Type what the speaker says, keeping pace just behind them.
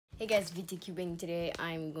Hey guys, VT Cubing. Today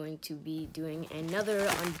I'm going to be doing another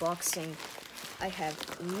unboxing. I have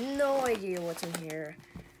no idea what's in here,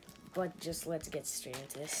 but just let's get straight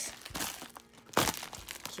into this.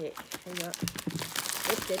 Okay, here we go.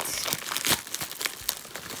 It fits.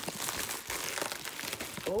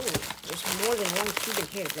 Oh, there's more than one cube in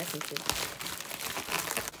here, definitely.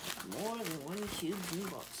 More than one cube in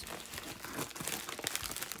the box.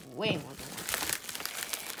 Way more than one.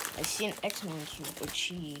 I see an X-Men cube or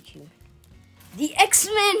Chi cube. The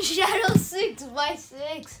X-Men Shadow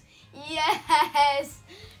 6x6! Yes!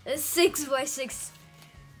 A 6x6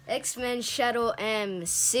 X-Men Shadow M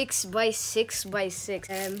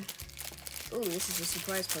 6x6x6. Oh, this is a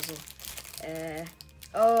surprise puzzle.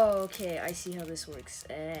 Oh, okay, I see how this works.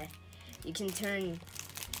 You can turn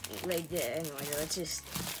like that. Anyway, let's just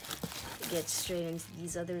get straight into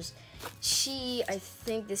these others. I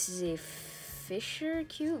think this is a Fisher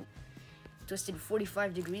cube, twisted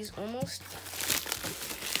 45 degrees almost.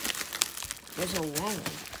 There's a long one.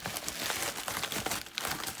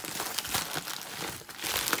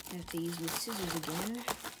 I have to use with scissors again.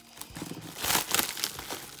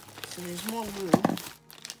 So there's more lube.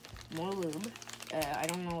 More lube. I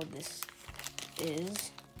don't know what this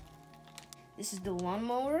is. This is the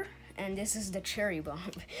lawnmower, and this is the cherry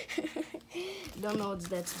bomb. Don't know what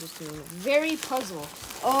that's supposed to mean. Very puzzle.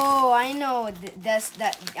 Oh, I know.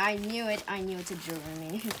 I knew it. I knew it's a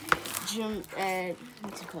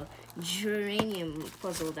what's it called? Geranium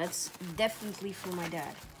puzzle. That's definitely for my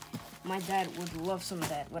dad. My dad would love some of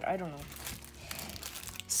that, but I don't know.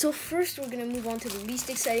 So first, we're gonna move on to the least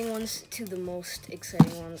exciting ones to the most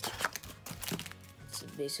exciting ones. It's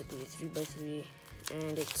basically a 3x3,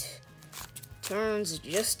 and it turns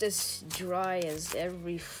just as dry as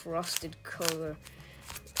every frosted color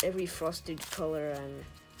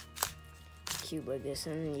cube like this.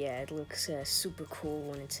 And yeah, it looks super cool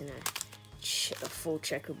when it's in a full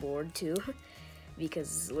checkerboard too,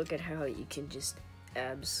 because look at how you can just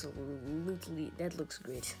absolutely, that looks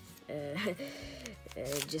great.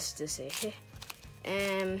 Just to say,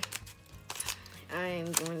 I'm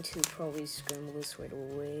going to probably scramble this right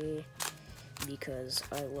away, because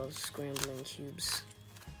I love scrambling cubes.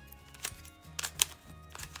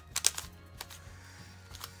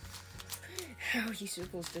 How are you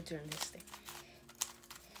supposed to turn this thing?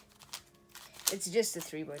 It's just a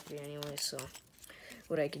 3x3 anyway, so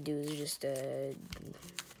what I could do is just, this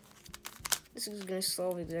is gonna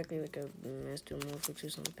solve exactly like a Master Morphix or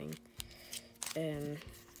something.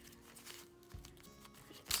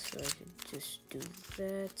 So I could just do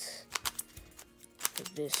that.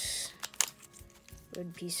 Put this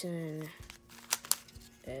red piece in.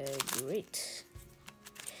 Great.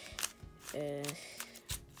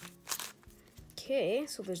 Okay,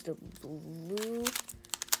 so there's the blue.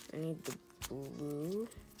 I need the blue.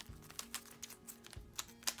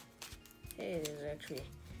 Hey, there's actually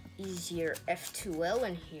easier F2L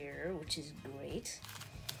in here, which is great.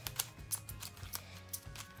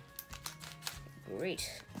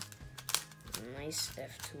 Great. Nice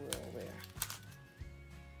F2L there.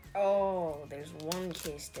 Oh, there's one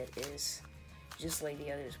case that is just like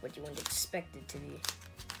the others, but you wouldn't expect it to be.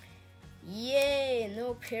 Yay,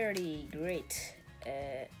 no parity, great.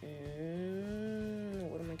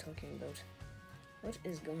 What am I talking about? What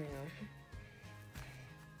is going on?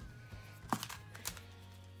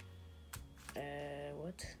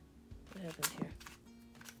 What happened here?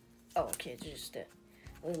 Oh, okay, it's just a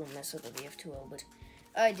little mess up with the F2L, but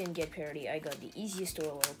I didn't get parity. I got the easiest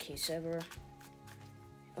OLL case ever.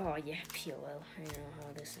 Oh yeah, PLL. I know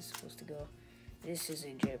how this is supposed to go. This is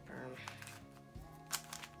a J-perm.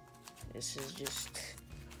 This is just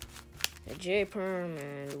a J-perm,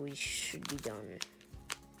 and we should be done.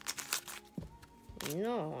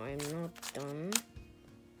 No, I'm not done.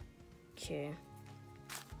 Okay.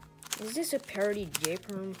 Is this a parody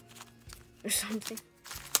J-perm or something?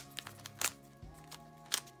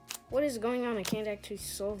 What is going on? I can't actually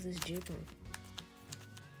solve this J-perm.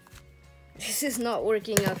 This is not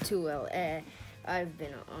working out too well. I've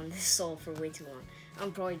been on this solve for way too long.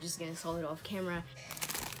 I'm probably just gonna solve it off camera.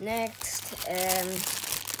 Next,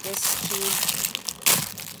 this cube,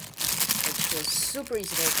 which was super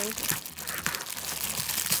easy to open.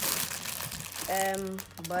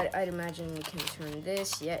 But I'd imagine you can turn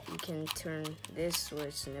this. Yeah, you can turn this, where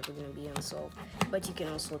it's never gonna be unsolved. But you can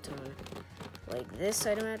also turn like this,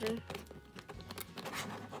 I'd imagine.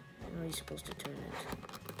 How are you supposed to turn it?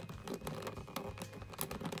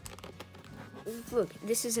 Look,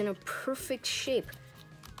 this is in a perfect shape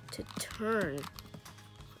to turn.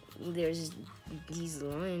 There's these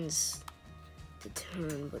lines to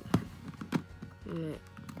turn, but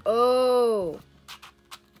Oh!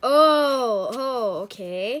 Oh,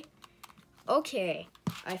 okay. Okay.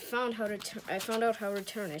 I found out how to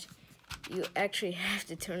turn it. You actually have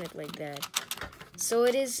to turn it like that. So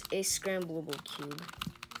it is a scramblable cube.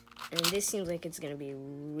 And this seems like it's gonna be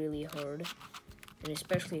really hard. And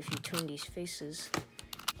especially if you turn these faces.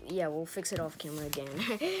 Yeah, we'll fix it off camera again.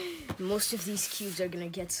 Most of these cubes are gonna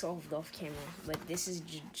get solved off camera. But this is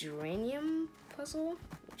geranium puzzle.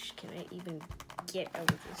 Which can I even get out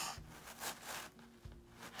of this?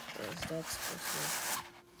 What is that supposed to be?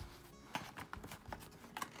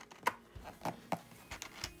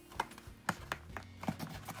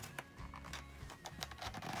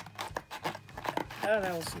 Oh,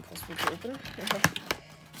 that was impossible to open.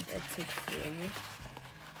 That took forever.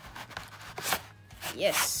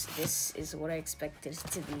 Yes, this is what I expected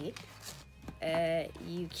it to be.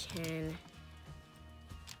 You can...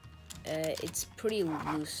 it's pretty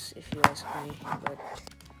loose, if you ask me, but...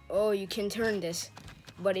 Oh, you can turn this,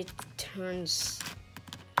 but it turns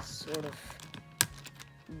sort of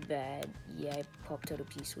bad. Yeah, I popped out a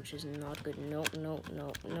piece, which is not good. No, no,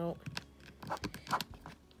 no, no.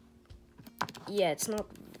 Yeah, it's not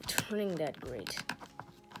turning that great.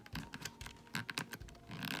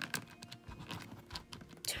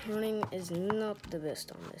 Turning is not the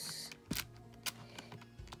best on this.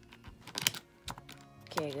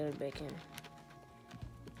 Okay, I got it back in.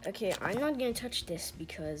 Okay, I'm not gonna touch this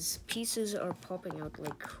because pieces are popping out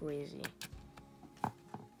like crazy.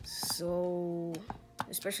 So,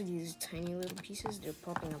 especially these tiny little pieces, they're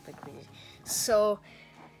popping out like crazy. So,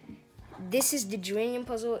 this is the geranium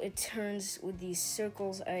puzzle. It turns with these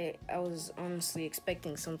circles. I was honestly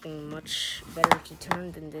expecting something much better to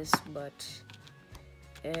turn than this, but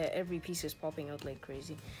every piece is popping out like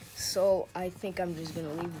crazy. So I think I'm just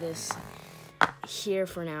gonna leave this here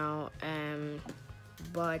for now.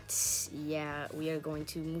 But yeah, we are going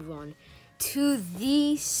to move on to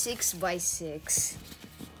the 6x6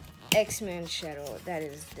 X-Men Shadow. That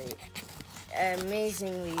is the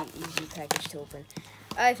amazingly easy package to open.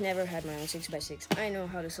 I've never had my own 6x6. I know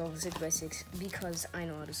how to solve a 6x6 because I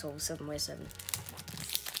know how to solve a 7x7.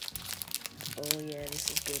 Oh yeah, this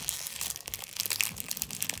is good.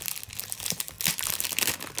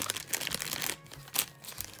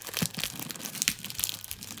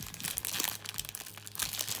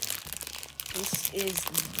 This is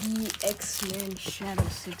the X-Men Shadow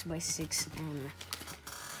 6x6 M.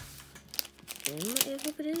 I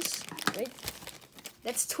hope it is, right?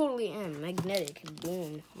 That's totally M. Magnetic.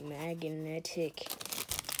 Boom. Magnetic.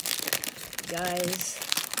 Guys.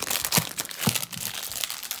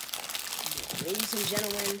 Ladies and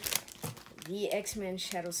gentlemen, the X-Men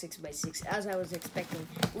Shadow 6x6, as I was expecting,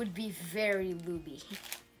 would be very looby.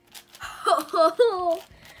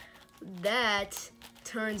 That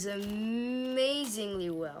turns amazingly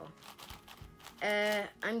well.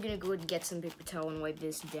 I'm gonna go and get some paper towel and wipe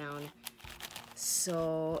this down.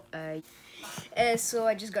 So I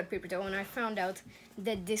just got paper towel and I found out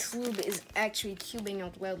that this lube is actually cubing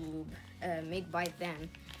out weld lube made by them.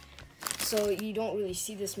 So you don't really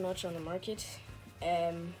see this much on the market,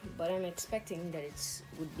 but I'm expecting that it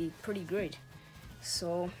would be pretty great.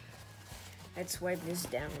 So let's wipe this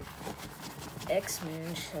down.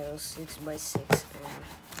 X-Men Shadow 6x6.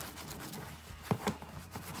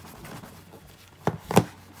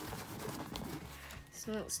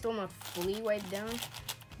 Still not fully wiped down,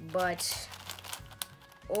 but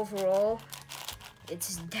overall,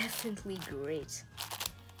 it's definitely great.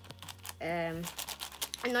 I'm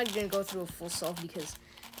not gonna go through a full solve because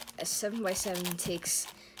a 7x7 takes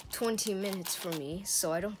 20 minutes for me,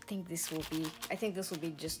 so I don't think this will be. I think this will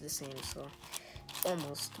be just the same, so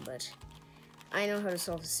almost. But I know how to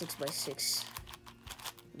solve a 6x6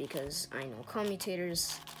 because I know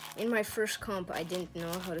commutators. In my first comp, I didn't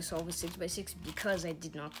know how to solve a 6x6 because I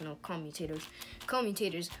did not know commutators.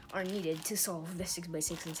 Commutators are needed to solve the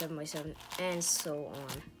 6x6 and 7x7, and so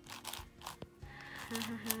on.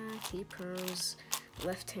 T-perms,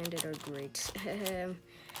 left-handed are great.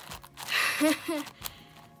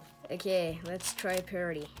 Okay, let's try a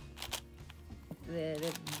parody.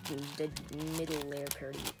 The middle layer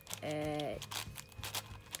parody.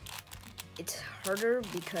 It's harder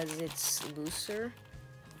because it's looser.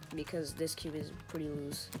 Because this cube is pretty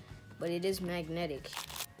loose, but it is magnetic.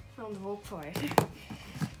 Found the Volk 5.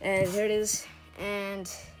 And there it is.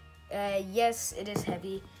 And yes, it is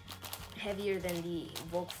heavier than the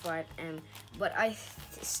Volk 5M, but I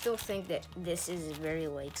still think that this is very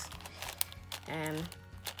light. I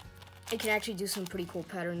can actually do some pretty cool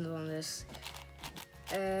patterns on this.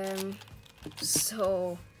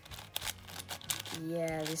 So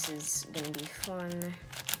yeah, this is gonna be fun.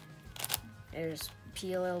 There's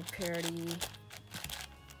PLL parody.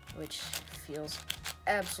 which feels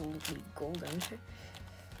absolutely golden.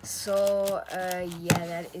 So, yeah,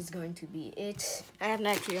 that is going to be it. I haven't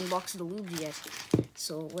actually unboxed the lubes yet,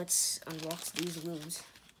 so let's unbox these lubes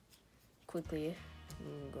quickly.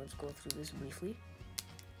 Let's go through this briefly.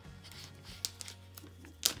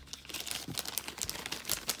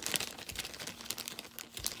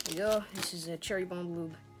 There you go. This is a Cherry Bomb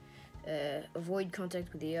lube. Avoid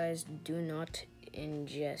contact with the eyes. Do not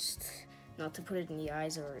ingest. Not to put it in the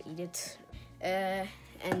eyes or eat it.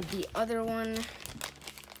 And the other one,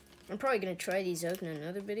 I'm probably gonna try these out in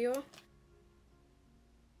another video.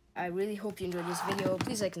 I really hope you enjoyed this video.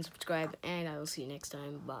 Please like and subscribe, and I will see you next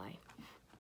time. Bye.